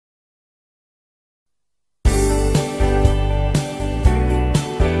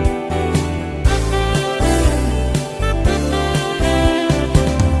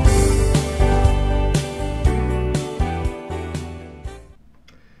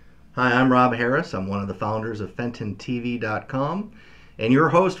Hi, I'm Rob Harris. I'm one of the founders of FentonTV.com and your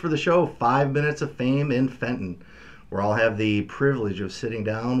host for the show, 5 Minutes of Fame in Fenton, where I'll have the privilege of sitting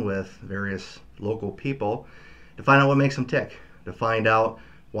down with various local people to find out what makes them tick, to find out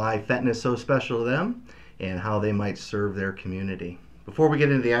why Fenton is so special to them and how they might serve their community. Before we get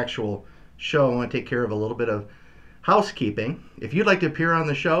into the actual show, I want to take care of a little bit of housekeeping. If you'd like to appear on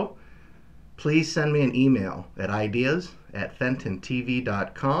the show, please send me an email at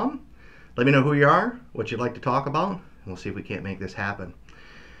ideas@FentonTV.com. Let me know who you are, what you'd like to talk about, and we'll see if we can't make this happen.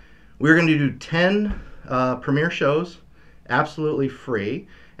 We're going to do 10 premiere shows, absolutely free,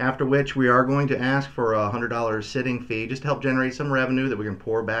 after which we are going to ask for a $100 sitting fee just to help generate some revenue that we can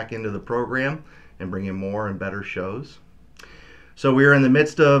pour back into the program and bring in more and better shows. So we are in the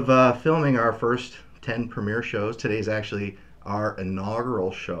midst of filming our first 10 premiere shows. Today's actually our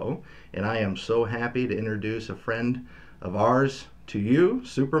inaugural show, and I am so happy to introduce a friend of ours to you,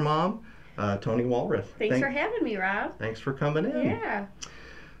 Supermom, Toni Walrath. Thanks for having me, Rob. Thanks for coming in. Yeah.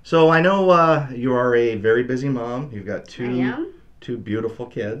 So I know you are a very busy mom. You've got I am. two beautiful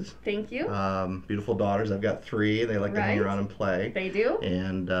kids. Thank you. Beautiful daughters. I've got 3. They like to hang Right. around and play. They do.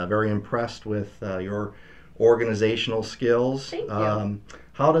 And very impressed with your organizational skills. Thank you.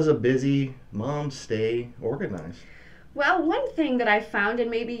 How does a busy mom stay organized? Well, one thing that I found,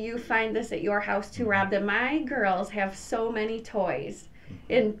 and maybe you find this at your house too, Rob, that my girls have so many toys.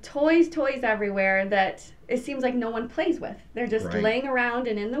 And toys everywhere that it seems like no one plays with. They're just Right. laying around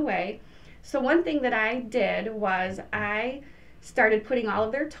and in the way. So one thing that I did was I started putting all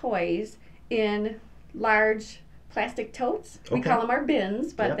of their toys in large plastic totes. We Okay. call them our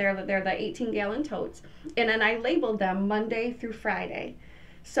bins, but Yep. they're the 18-gallon totes. And then I labeled them Monday through Friday.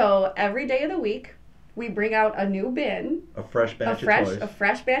 So every day of the week, we bring out a new bin, A fresh batch of toys. a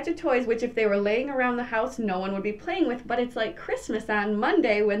fresh batch of toys, which if they were laying around the house, no one would be playing with. But it's like Christmas on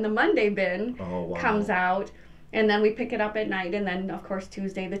Monday when the Monday bin Oh, wow. comes out, and then we pick it up at night, and then of course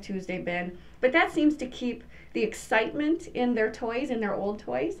Tuesday, the Tuesday bin. But that seems to keep the excitement in their toys, in their old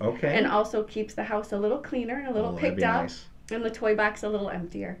toys, Okay. and also keeps the house a little cleaner and a little Oh, that'd picked be up, nice. and the toy box a little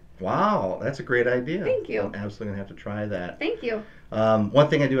emptier. Wow, that's a great idea. Thank you. I'm absolutely going to have to try that. Thank you. One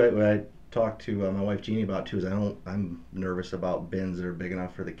thing I do, when I talk to my wife Jeannie about too, is I'm nervous about bins that are big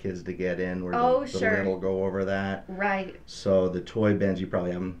enough for the kids to get in, where Oh, the sure. lid will go over that. Right. So the toy bins, you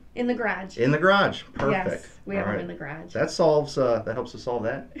probably have them In the garage. in the garage. Perfect. Yes, we have All them right. in the garage. That helps us solve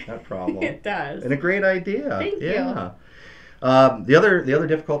that problem. It does. And a great idea. Thank you. Yeah. The other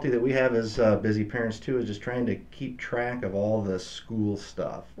difficulty that we have as busy parents too is just trying to keep track of all the school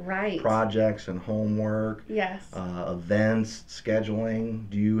stuff, Right. projects and homework, Yes. events, scheduling.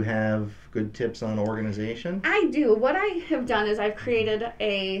 Do you have good tips on organization? I do. What I have done is I've created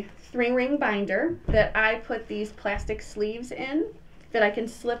a 3-ring binder that I put these plastic sleeves in that I can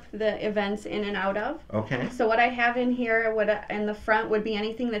slip the events in and out of. Okay. So what I have in here in the front would be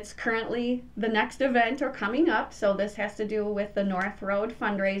anything that's currently the next event or coming up. So this has to do with the North Road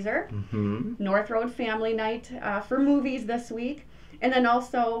fundraiser, Mm-hmm. North Road Family Night for movies this week. And then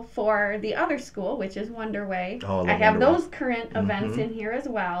also for the other school, which is Wonderway. Oh, I love I have Wonderway. those current events Mhm. in here as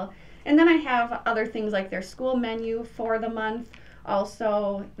well. And then I have other things like their school menu for the month,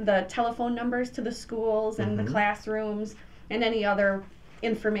 also the telephone numbers to the schools and Mhm. the classrooms, and any other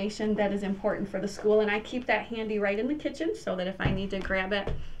information that is important for the school. And I keep that handy right in the kitchen so that if I need to grab it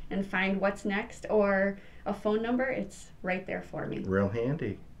and find what's next or a phone number, it's right there for me. Real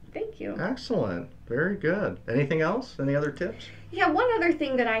handy. Thank you. Excellent. Very good. Anything else? Any other tips? Yeah, one other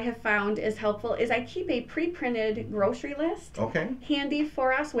thing that I have found is helpful is I keep a pre-printed grocery list Okay. handy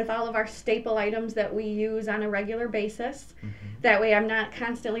for us with all of our staple items that we use on a regular basis. Mhm. That way I'm not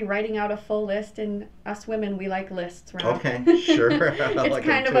constantly writing out a full list, and us women, we like lists, right? Okay, sure. I It's like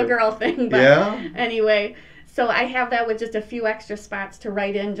kind them of a too. girl thing, but Yeah. anyway. So I have that with just a few extra spots to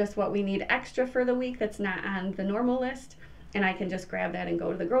write in just what we need extra for the week that's not on the normal list. And I can just grab that and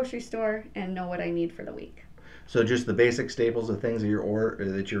go to the grocery store and know what I need for the week. So just the basic staples of things that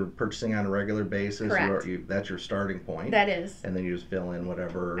you're purchasing on a regular basis. Correct. That's your starting point. That is. And then you just fill in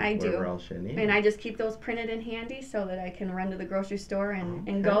whatever I do. else you need. And I just keep those printed and handy so that I can run to the grocery store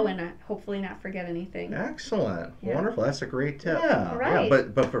and go Okay. and hopefully not forget anything. Excellent. Yeah. Wonderful. That's a great tip. Yeah, right.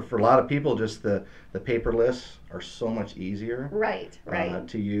 But for a lot of people, just the paper lists are so much easier Right.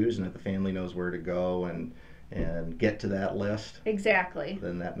 to use, and if the family knows where to go and get to that list, Exactly.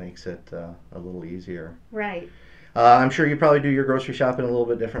 then that makes it a little easier. Right. I'm sure you probably do your grocery shopping a little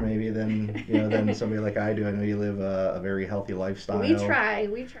bit different maybe than somebody like I do. I know you live a very healthy lifestyle. We try.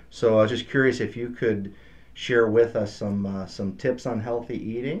 So I was just curious if you could share with us some tips on healthy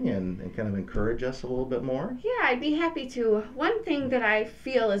eating and kind of encourage us a little bit more? Yeah, I'd be happy to. One thing that I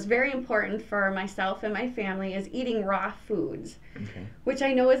feel is very important for myself and my family is eating raw foods, Okay. which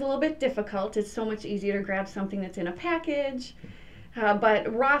I know is a little bit difficult. It's so much easier to grab something that's in a package.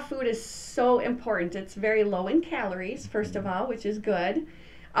 But raw food is so important. It's very low in calories, first of all, which is good.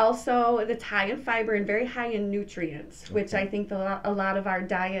 Also, it's high in fiber and very high in nutrients, which I think a lot of our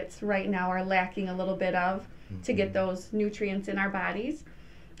diets right now are lacking a little bit of to get those nutrients in our bodies.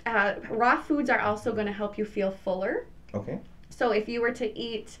 Raw foods are also going to help you feel fuller. Okay. So if you were to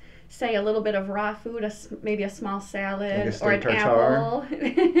eat, say, a little bit of raw food, maybe a small salad Like a or an steak tartare? apple.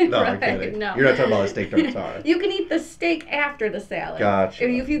 No, I'm Right, kidding. no. You're not talking about a steak tartare. You can eat the steak after the salad. Gotcha.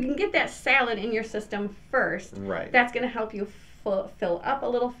 If you can get that salad in your system first, Right. that's going to help you fill up a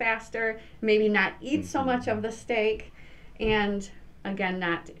little faster, maybe not eat so much of the steak, and again,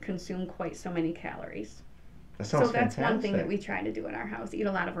 not consume quite so many calories. That sounds So that's fantastic. one thing that we try to do in our house, eat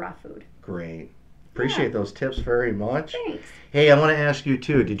a lot of raw food. Great. Appreciate those tips very much. Thanks. Hey, I want to ask you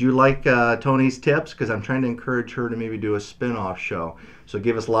too, did you like Toni's tips? Because I'm trying to encourage her to maybe do a spin-off show. So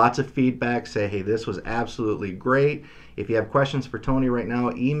give us lots of feedback. Say, hey, this was absolutely great. If you have questions for Toni right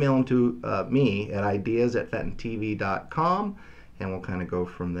now, email them to me at ideas@FentonTV.com, and we'll kind of go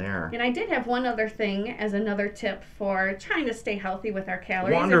from there. And I did have one other thing as another tip for trying to stay healthy with our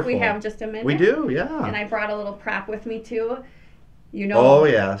calories. Wonderful. If we have just a minute. We do, yeah. And I brought a little prop with me too. You know, Oh,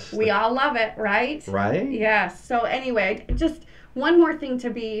 yes. we all love it, right? Right? Yes. So anyway, just one more thing to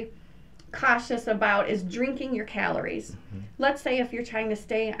be cautious about is drinking your calories. Let's say if you're trying to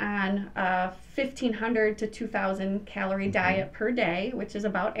stay on a 1,500 to 2,000 calorie diet per day, which is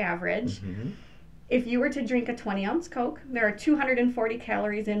about average. If you were to drink a 20-ounce Coke, there are 240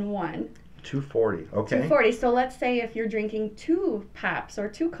 calories in one. 240, okay. 240. So let's say if you're drinking 2 Pops or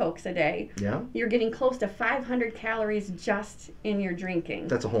 2 Cokes a day, Yeah. you're getting close to 500 calories just in your drinking.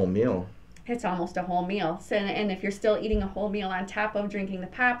 That's a whole meal. It's almost a whole meal. So, and if you're still eating a whole meal on top of drinking the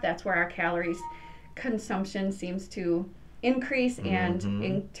pop, that's where our calories consumption seems to increase and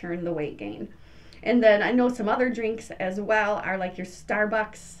in turn the weight gain. And then I know some other drinks as well are like your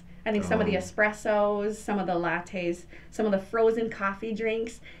Starbucks. I think some of the espressos, some of the lattes, some of the frozen coffee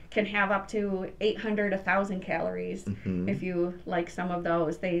drinks can have up to 800, 1,000 calories. If you like some of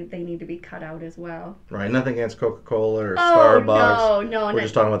those, they need to be cut out as well. Right, nothing against Coca-Cola or Oh, Starbucks. no. We're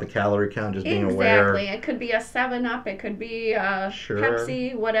just talking about the calorie count, just being aware. Exactly. It could be a 7-Up, it could be a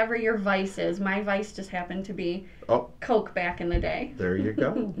Pepsi, whatever your vice is. My vice just happened to be Coke back in the day. There you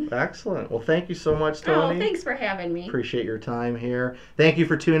go. Excellent. Well, thank you so much, Toni. Oh, thanks for having me. Appreciate your time here. Thank you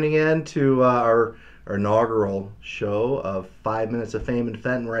for tuning in to our inaugural show of 5 Minutes of Fame in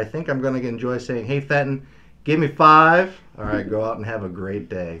Fenton, where I think I'm going to enjoy saying, hey, Fenton, give me 5. All right, go out and have a great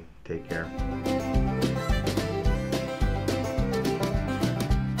day. Take care.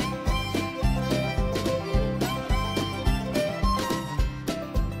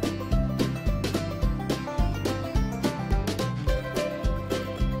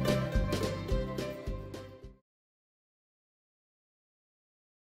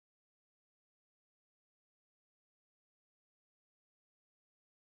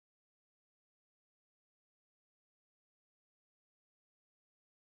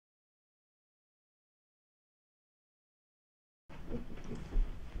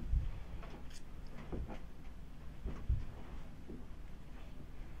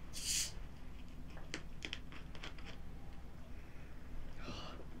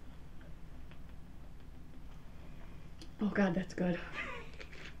 Oh God, that's good.